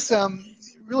 But this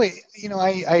really,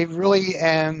 I really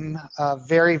am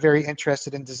very, very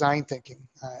interested in design thinking.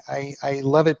 I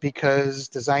love it because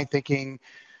design thinking,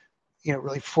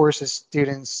 really forces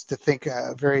students to think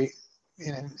very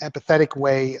in an empathetic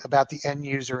way about the end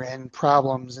user and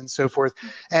problems and so forth.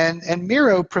 And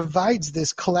Miro provides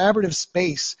this collaborative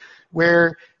space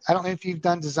where, I don't know if you've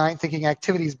done design thinking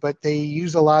activities, but they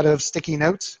use a lot of sticky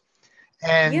notes.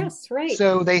 And yes, right.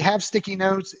 So they have sticky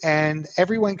notes, and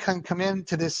everyone can come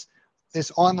into this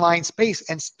online space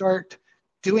and start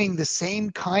doing the same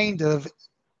kind of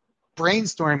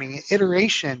brainstorming,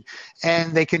 iteration,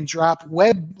 and they can drop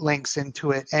web links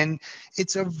into it. And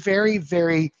it's a very,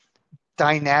 very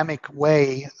dynamic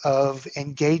way of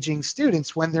engaging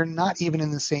students when they're not even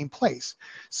in the same place.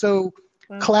 So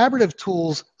collaborative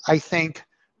tools, I think,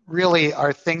 really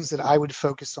are things that I would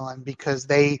focus on because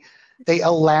they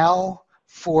allow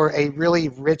for a really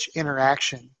rich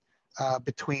interaction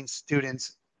between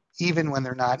students, even when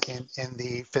they're not in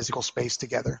the physical space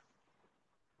together.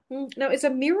 Now, is a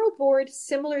Miro board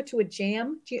similar to a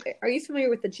Jam? Are you familiar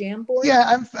with the Jam board? Yeah,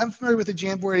 I'm familiar with the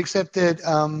Jam board, except that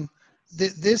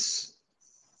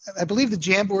I believe the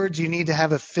Jam boards, you need to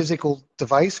have a physical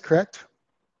device, correct?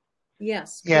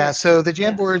 Yes. Yeah, correct. so the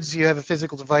Jam boards, you have a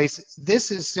physical device. This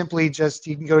is simply just,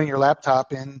 you can go in your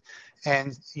laptop and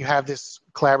you have this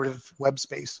collaborative web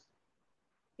space.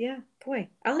 Yeah, boy,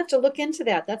 I'll have to look into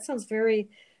that. That sounds very,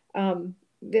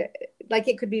 like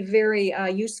it could be very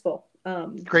useful.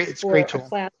 Great, it's a great tool.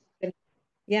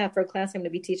 For a class I'm going to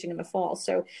be teaching in the fall.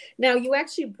 So now you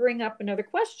actually bring up another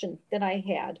question that I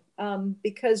had,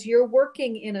 because you're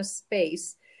working in a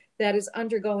space that is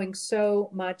undergoing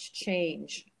so much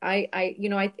change.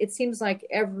 It seems like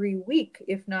every week,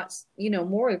 if not,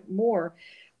 more,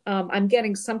 I'm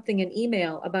getting something in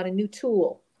email about a new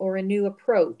tool or a new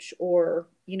approach, or,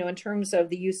 in terms of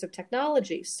the use of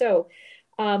technology. So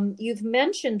you've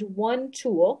mentioned one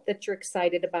tool that you're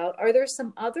excited about. Are there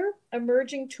some other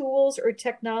emerging tools or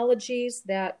technologies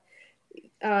that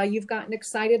you've gotten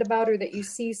excited about, or that you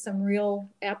see some real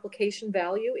application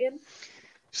value in?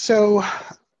 So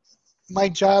my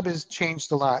job has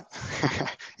changed a lot.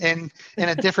 In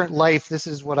a different life, this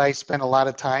is what I spent a lot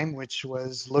of time, which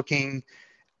was looking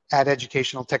at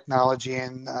educational technology.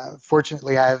 And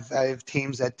fortunately, I have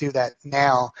teams that do that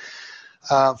now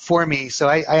for me. So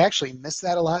I actually miss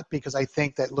that a lot, because I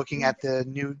think that looking at the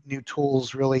new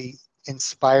tools really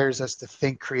inspires us to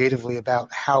think creatively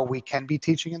about how we can be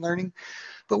teaching and learning.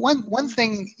 But one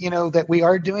thing, that we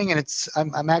are doing, and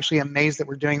I'm actually amazed that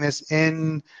we're doing this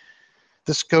in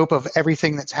the scope of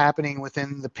everything that's happening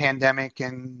within the pandemic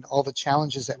and all the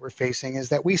challenges that we're facing, is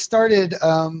that we started,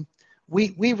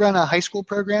 we run a high school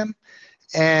program,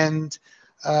 and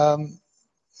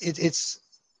it's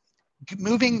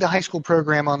moving the high school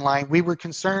program online. We were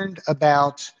concerned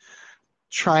about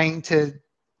trying to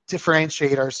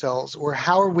differentiate ourselves, or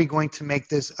how are we going to make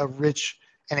this a rich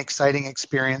and exciting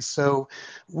experience. So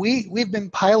we've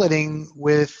been piloting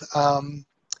with an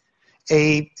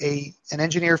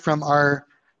engineer from our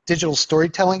digital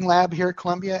storytelling lab here at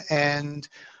Columbia, and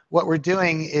what we're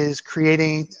doing is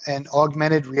creating an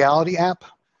augmented reality app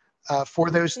for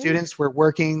those students. We're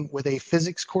working with a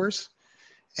physics course,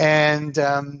 and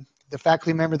the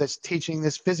faculty member that's teaching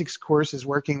this physics course is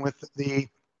working with the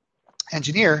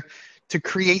engineer to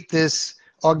create this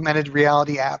augmented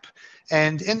reality app.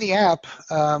 And in the app,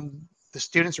 the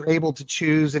students are able to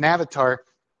choose an avatar,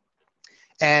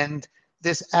 and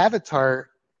this avatar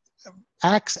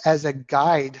acts as a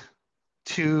guide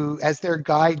as their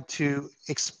guide to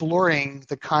exploring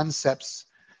the concepts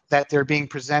that they're being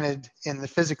presented in the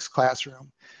physics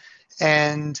classroom.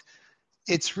 And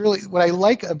it's really, what I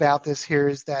like about this here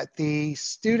is that the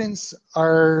students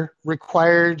are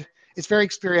required, it's very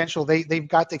experiential, they've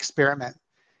got to experiment.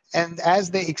 And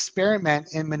as they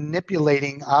experiment in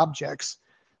manipulating objects,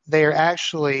 they're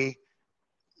actually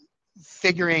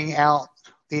figuring out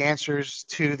the answers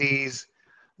to these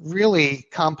really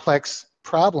complex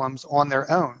problems on their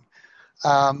own.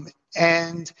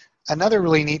 And another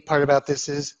really neat part about this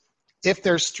is if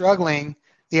they're struggling,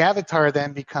 the avatar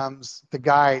then becomes the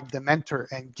guide, the mentor,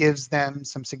 and gives them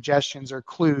some suggestions or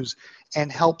clues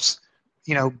and helps,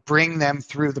 bring them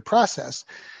through the process.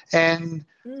 And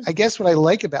I guess what I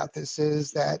like about this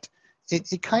is that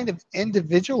it kind of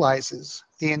individualizes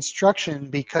the instruction,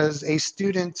 because a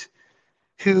student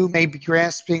who may be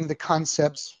grasping the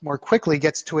concepts more quickly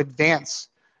gets to advance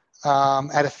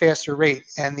at a faster rate,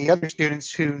 and the other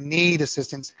students who need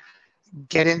assistance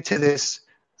get into this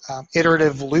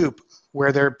iterative loop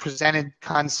where they're presented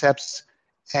concepts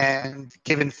and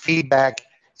given feedback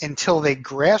until they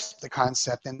grasp the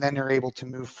concept, and then they're able to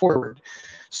move forward.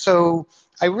 So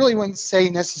I really wouldn't say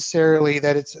necessarily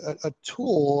that it's a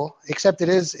tool, except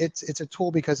it's a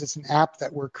tool because it's an app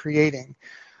that we're creating.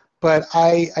 But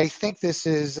I think this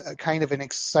is a kind of an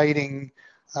exciting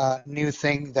new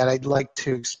thing that I'd like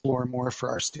to explore more for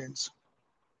our students.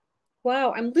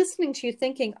 Wow, I'm listening to you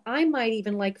thinking I might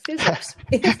even like physics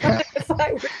if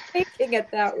I were thinking it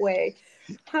that way.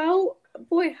 How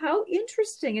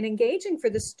interesting and engaging for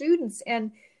the students.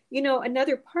 And,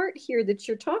 another part here that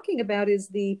you're talking about is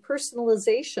the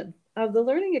personalization of the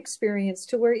learning experience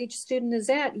to where each student is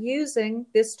at using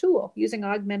this tool, using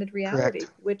augmented reality.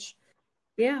 Correct. Which,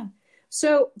 yeah.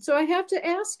 So I have to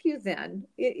ask you then,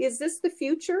 is this the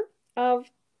future of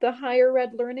the higher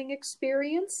ed learning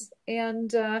experience?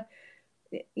 And,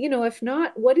 if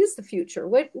not, what is the future?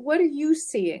 What are you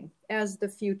seeing as the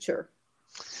future?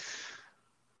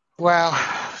 Wow,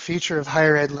 future of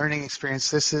higher ed learning experience.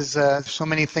 This is so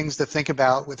many things to think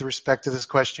about with respect to this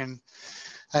question.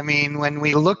 I mean, when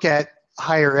we look at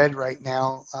higher ed right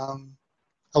now,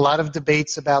 a lot of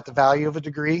debates about the value of a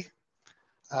degree.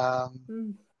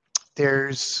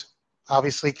 There's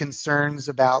obviously concerns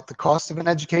about the cost of an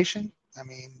education. I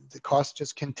mean, the cost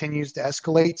just continues to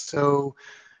escalate. So,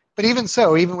 but even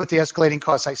so, even with the escalating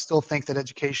costs, I still think that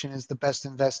education is the best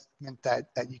investment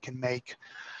that you can make.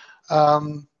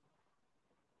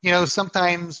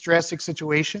 Sometimes drastic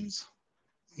situations,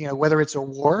 whether it's a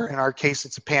war, in our case,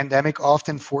 it's a pandemic,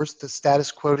 often force the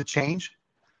status quo to change.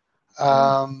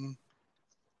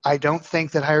 I don't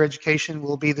think that higher education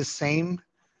will be the same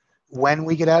when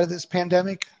we get out of this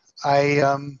pandemic.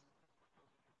 I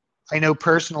know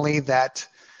personally that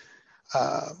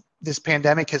this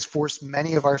pandemic has forced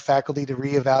many of our faculty to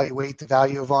reevaluate the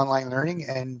value of online learning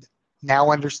and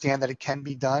now understand that it can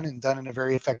be done and done in a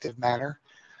very effective manner.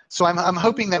 So I'm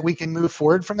hoping that we can move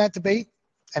forward from that debate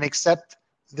and accept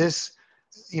this,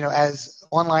 as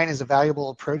online is a valuable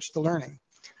approach to learning.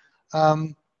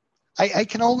 I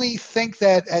can only think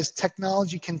that as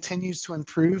technology continues to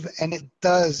improve, and it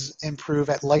does improve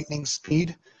at lightning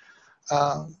speed,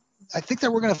 I think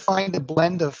that we're going to find a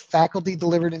blend of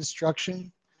faculty-delivered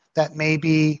instruction that may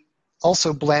be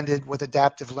also blended with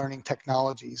adaptive learning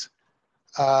technologies,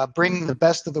 bringing the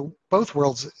best of both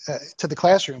worlds to the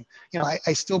classroom.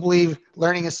 I still believe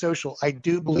learning is social. I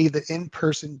do believe that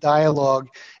in-person dialogue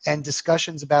and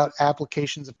discussions about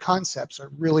applications of concepts are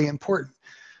really important.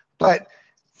 But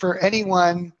for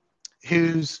anyone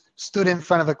who's stood in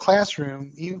front of a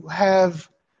classroom, you have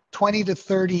 20 to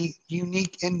 30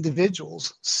 unique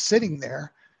individuals sitting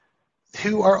there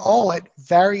who are all at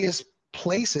various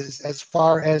places as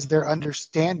far as their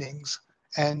understandings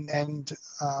and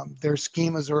their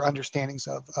schemas or understandings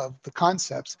of the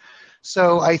concepts.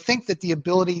 So I think that the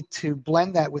ability to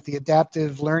blend that with the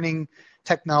adaptive learning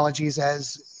technologies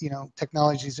as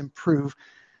technologies improve,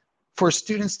 for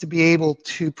students to be able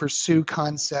to pursue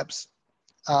concepts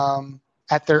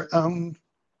at their own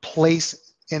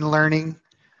place in learning,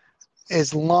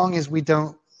 as long as we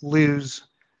don't lose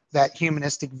that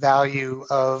humanistic value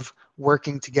of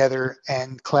working together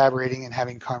and collaborating and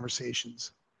having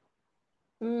conversations.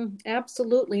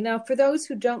 Absolutely. Now, for those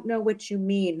who don't know what you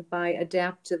mean by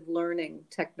adaptive learning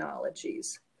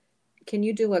technologies, can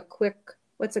you do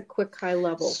what's a quick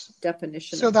high-level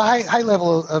definition? So the high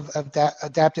level of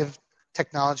adaptive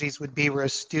technologies would be where a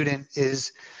student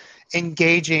is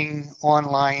engaging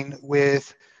online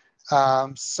with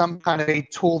some kind of a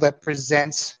tool that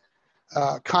presents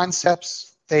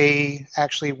concepts. They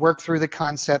actually work through the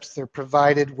concepts. They're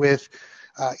provided with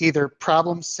either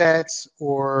problem sets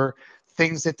or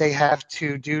things that they have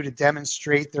to do to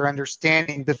demonstrate their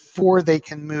understanding before they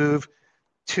can move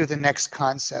to the next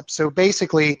concept. So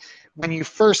basically, when you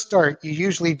first start, you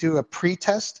usually do a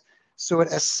pre-test, so it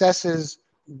assesses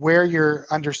where your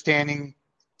understanding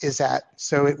is at.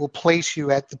 So it will place you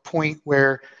at the point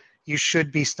where you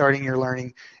should be starting your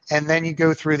learning. And then you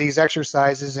go through these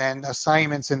exercises and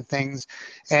assignments and things.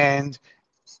 And,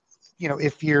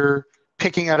 if you're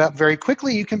picking it up very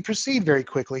quickly, you can proceed very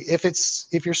quickly.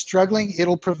 If you're struggling,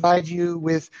 it'll provide you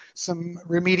with some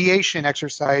remediation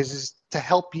exercises to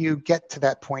help you get to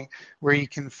that point where you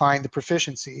can find the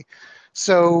proficiency.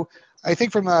 So I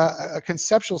think from a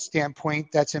conceptual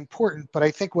standpoint, that's important. But I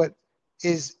think what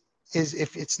is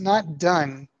if it's not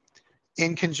done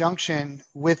in conjunction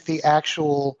with the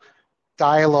actual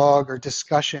dialogue or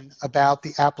discussion about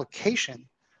the application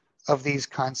of these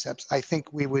concepts, I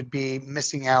think we would be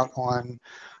missing out on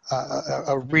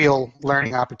a real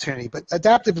learning opportunity. But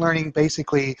adaptive learning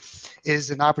basically is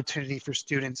an opportunity for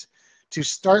students to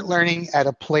start learning at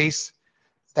a place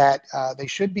that they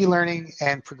should be learning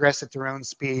and progress at their own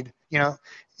speed.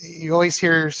 You always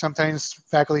hear sometimes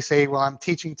faculty say, well, I'm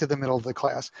teaching to the middle of the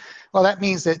class. Well, that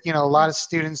means that, a lot of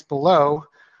students below,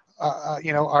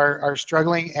 are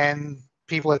struggling, and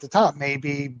people at the top may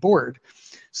be bored.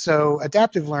 So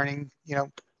adaptive learning,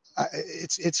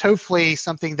 it's hopefully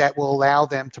something that will allow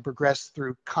them to progress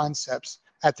through concepts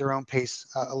at their own pace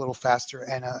a little faster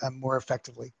and more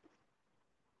effectively.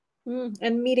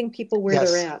 And meeting people where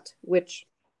they're at, which,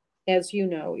 as you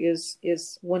know,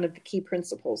 is one of the key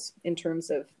principles in terms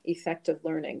of effective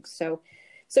learning. So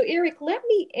Eric, let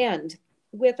me end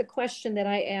with a question that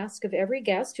I ask of every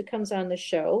guest who comes on the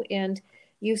show. And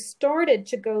you started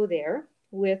to go there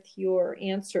with your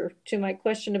answer to my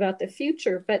question about the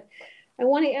future, but I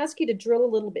want to ask you to drill a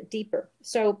little bit deeper.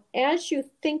 So as you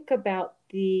think about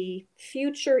the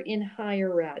future in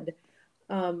higher ed,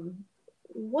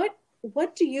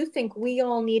 what do you think we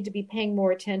all need to be paying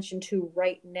more attention to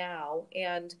right now?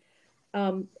 And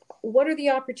what are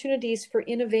the opportunities for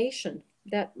innovation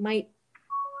that might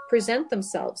present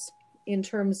themselves in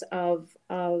terms of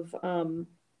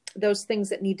those things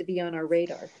that need to be on our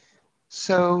radar?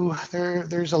 So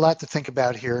there's a lot to think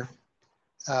about here.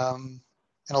 And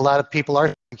a lot of people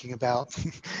are thinking about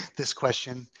this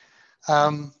question.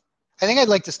 I think I'd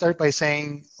like to start by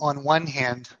saying, on one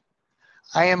hand,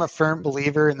 I am a firm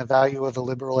believer in the value of a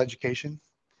liberal education.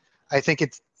 I think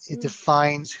it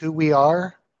defines who we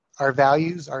are, our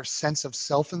values, our sense of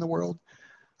self in the world,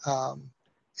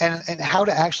 and how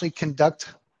to actually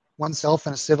conduct oneself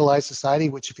in a civilized society,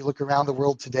 which if you look around the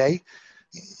world today,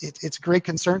 it's a great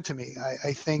concern to me.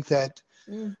 I think that,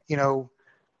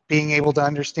 being able to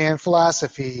understand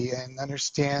philosophy and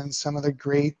understand some of the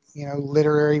great,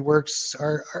 literary works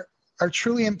are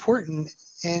truly important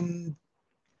in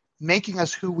making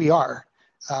us who we are.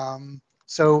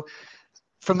 So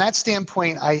from that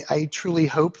standpoint, I truly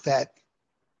hope that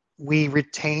we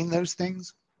retain those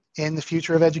things in the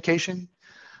future of education.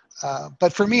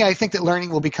 But for me, I think that learning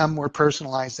will become more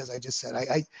personalized, as I just said.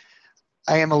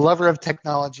 I am a lover of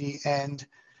technology, and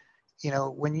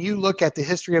when you look at the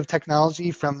history of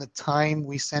technology from the time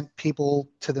we sent people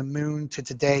to the moon to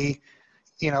today,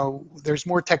 there's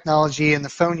more technology in the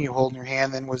phone you hold in your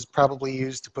hand than was probably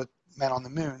used to put men on the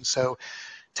moon. So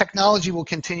technology will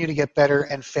continue to get better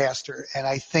and faster, and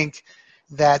I think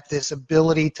that this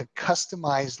ability to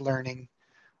customize learning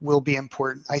will be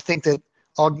important. I think that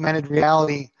augmented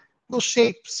reality will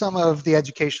shape some of the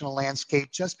educational landscape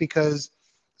just because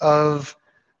of,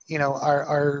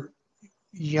 our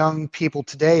young people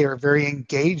today are very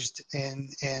engaged in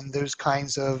those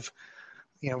kinds of,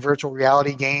 virtual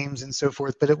reality games and so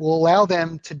forth, but it will allow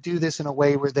them to do this in a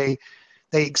way where they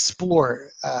explore.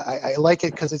 I like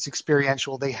it because it's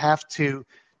experiential. They have to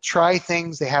try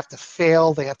things, they have to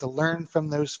fail, they have to learn from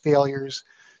those failures.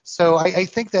 So I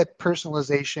think that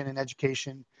personalization in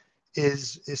education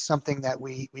is something that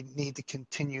we need to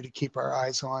continue to keep our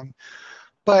eyes on.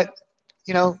 But,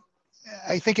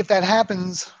 I think if that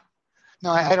happens,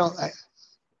 no, I don't.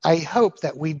 I hope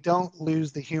that we don't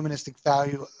lose the humanistic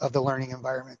value of the learning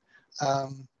environment.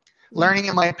 Learning,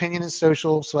 in my opinion, is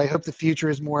social, so I hope the future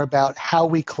is more about how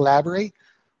we collaborate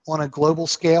on a global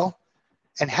scale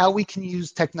and how we can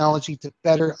use technology to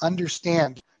better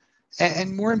understand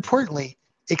and more importantly,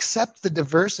 accept the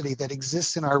diversity that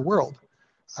exists in our world.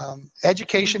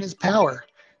 Education is power,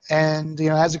 and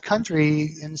as a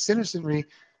country and citizenry,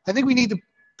 I think we need to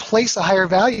place a higher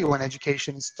value on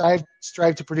education and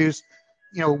strive to produce,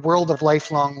 a world of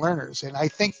lifelong learners. And I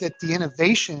think that the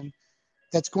innovation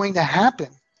that's going to happen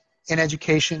in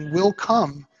education will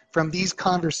come from these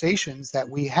conversations that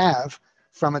we have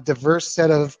from a diverse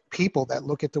set of people that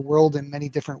look at the world in many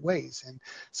different ways. And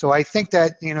so I think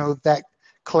that, that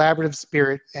collaborative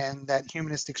spirit and that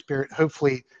humanistic spirit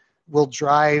hopefully will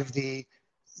drive the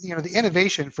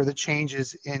innovation for the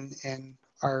changes in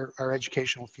our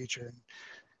educational future.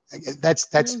 And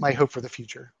that's my hope for the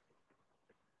future.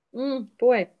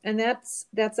 Boy, and that's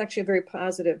actually a very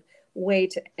positive way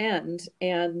to end.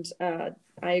 And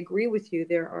I agree with you.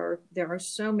 There are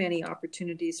so many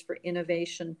opportunities for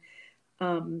innovation,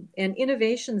 and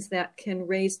innovations that can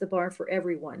raise the bar for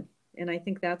everyone. And I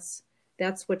think that's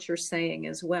what you're saying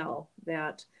as well.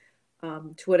 That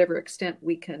to whatever extent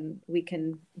we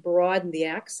can broaden the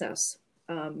access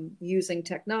using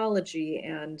technology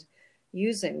and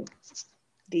using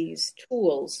these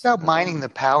tools. It's about mining the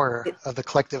power of the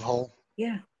collective whole.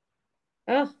 Yeah.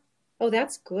 Oh,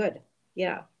 that's good.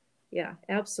 Yeah,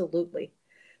 absolutely.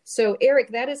 So,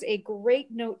 Eric, that is a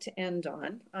great note to end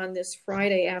on this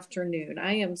Friday afternoon.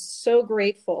 I am so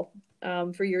grateful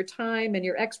for your time and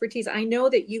your expertise. I know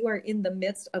that you are in the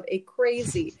midst of a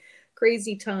crazy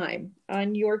time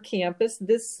on your campus.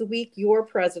 This week, your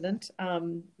president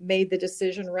made the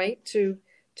decision, right, to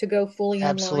go fully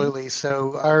online? Absolutely.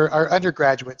 So our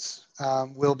undergraduates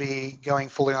will be going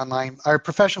fully online. Our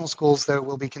professional schools, though,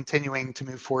 will be continuing to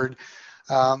move forward.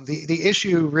 The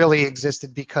issue really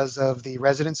existed because of the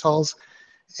residence halls,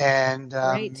 and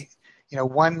right.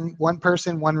 One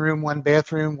person, one room, one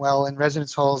bathroom. Well, in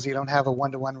residence halls, you don't have a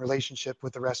one-to-one relationship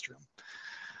with the restroom.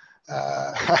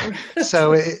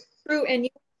 So true, and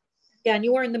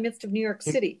you are in the midst of New York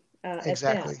City.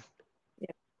 Exactly.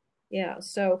 Yeah.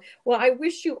 So, well, I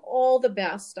wish you all the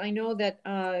best. I know that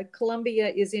Columbia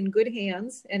is in good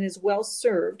hands and is well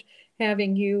served,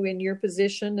 having you in your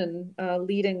position and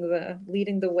leading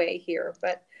the way here.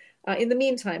 But in the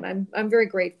meantime, I'm very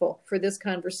grateful for this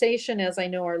conversation, as I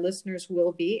know our listeners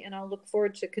will be, and I'll look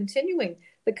forward to continuing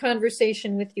the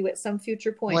conversation with you at some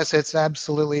future point. Melissa, it's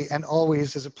absolutely and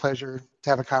always is a pleasure to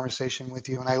have a conversation with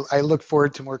you, and I look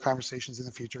forward to more conversations in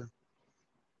the future.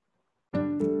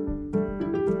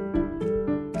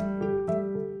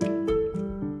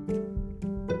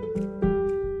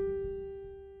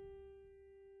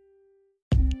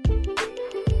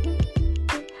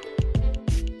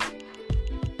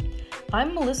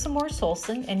 I'm Melissa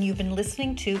Moore-Solson, and you've been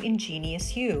listening to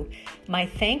Ingenious You. My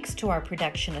thanks to our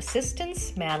production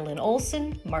assistants, Madeline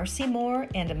Olson, Marcy Moore,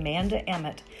 and Amanda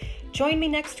Emmett. Join me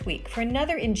next week for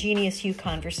another Ingenious You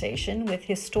conversation with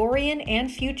historian and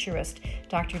futurist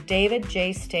Dr. David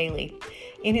J. Staley.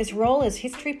 In his role as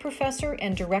history professor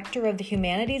and director of the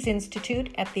Humanities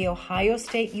Institute at The Ohio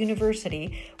State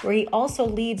University, where he also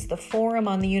leads the Forum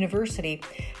on the University,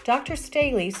 Dr.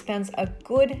 Staley spends a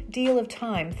good deal of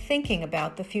time thinking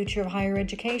about the future of higher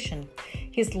education.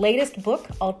 His latest book,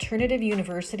 Alternative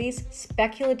Universities: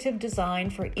 Speculative Design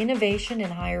for Innovation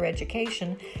in Higher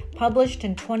Education, published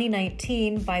in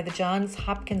 2019 by the Johns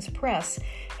Hopkins Press,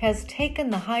 has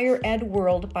taken the higher ed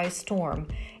world by storm,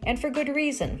 and for good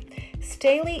reason.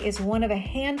 Staley is one of a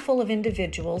handful of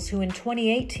individuals who in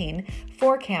 2018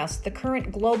 forecast the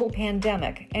current global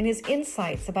pandemic, and his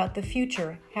insights about the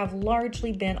future have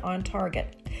largely been on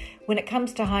target. When it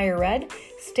comes to higher ed,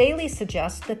 Staley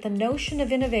suggests that the notion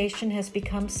of innovation has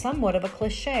become somewhat of a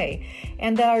cliche,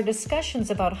 and that our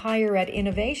discussions about higher ed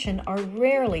innovation are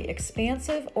rarely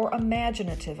expansive or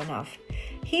imaginative enough.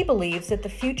 He believes that the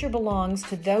future belongs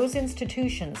to those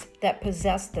institutions that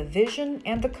possess the vision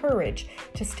and the courage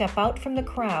to step out from the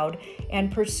crowd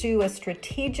and pursue a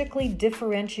strategically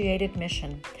differentiated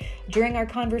mission. During our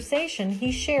conversation,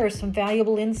 he shares some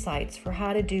valuable insights for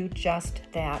how to do just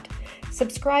that.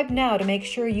 Subscribe now to make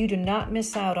sure you do not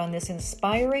miss out on this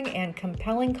inspiring and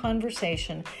compelling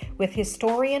conversation with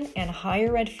historian and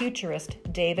higher ed futurist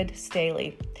David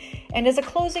Staley. And as a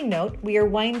closing note, we are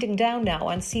winding down now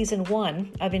on Season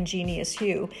 1 of Ingenious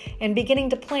You and beginning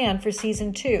to plan for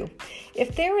Season 2.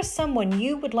 If there is someone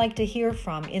you would like to hear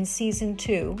from in Season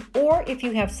 2, or if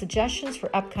you have suggestions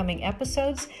for upcoming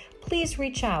episodes, please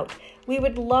reach out. We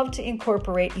would love to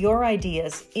incorporate your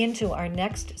ideas into our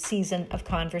next season of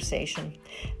conversation.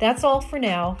 That's all for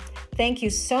now. Thank you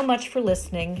so much for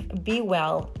listening. Be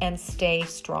well and stay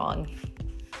strong.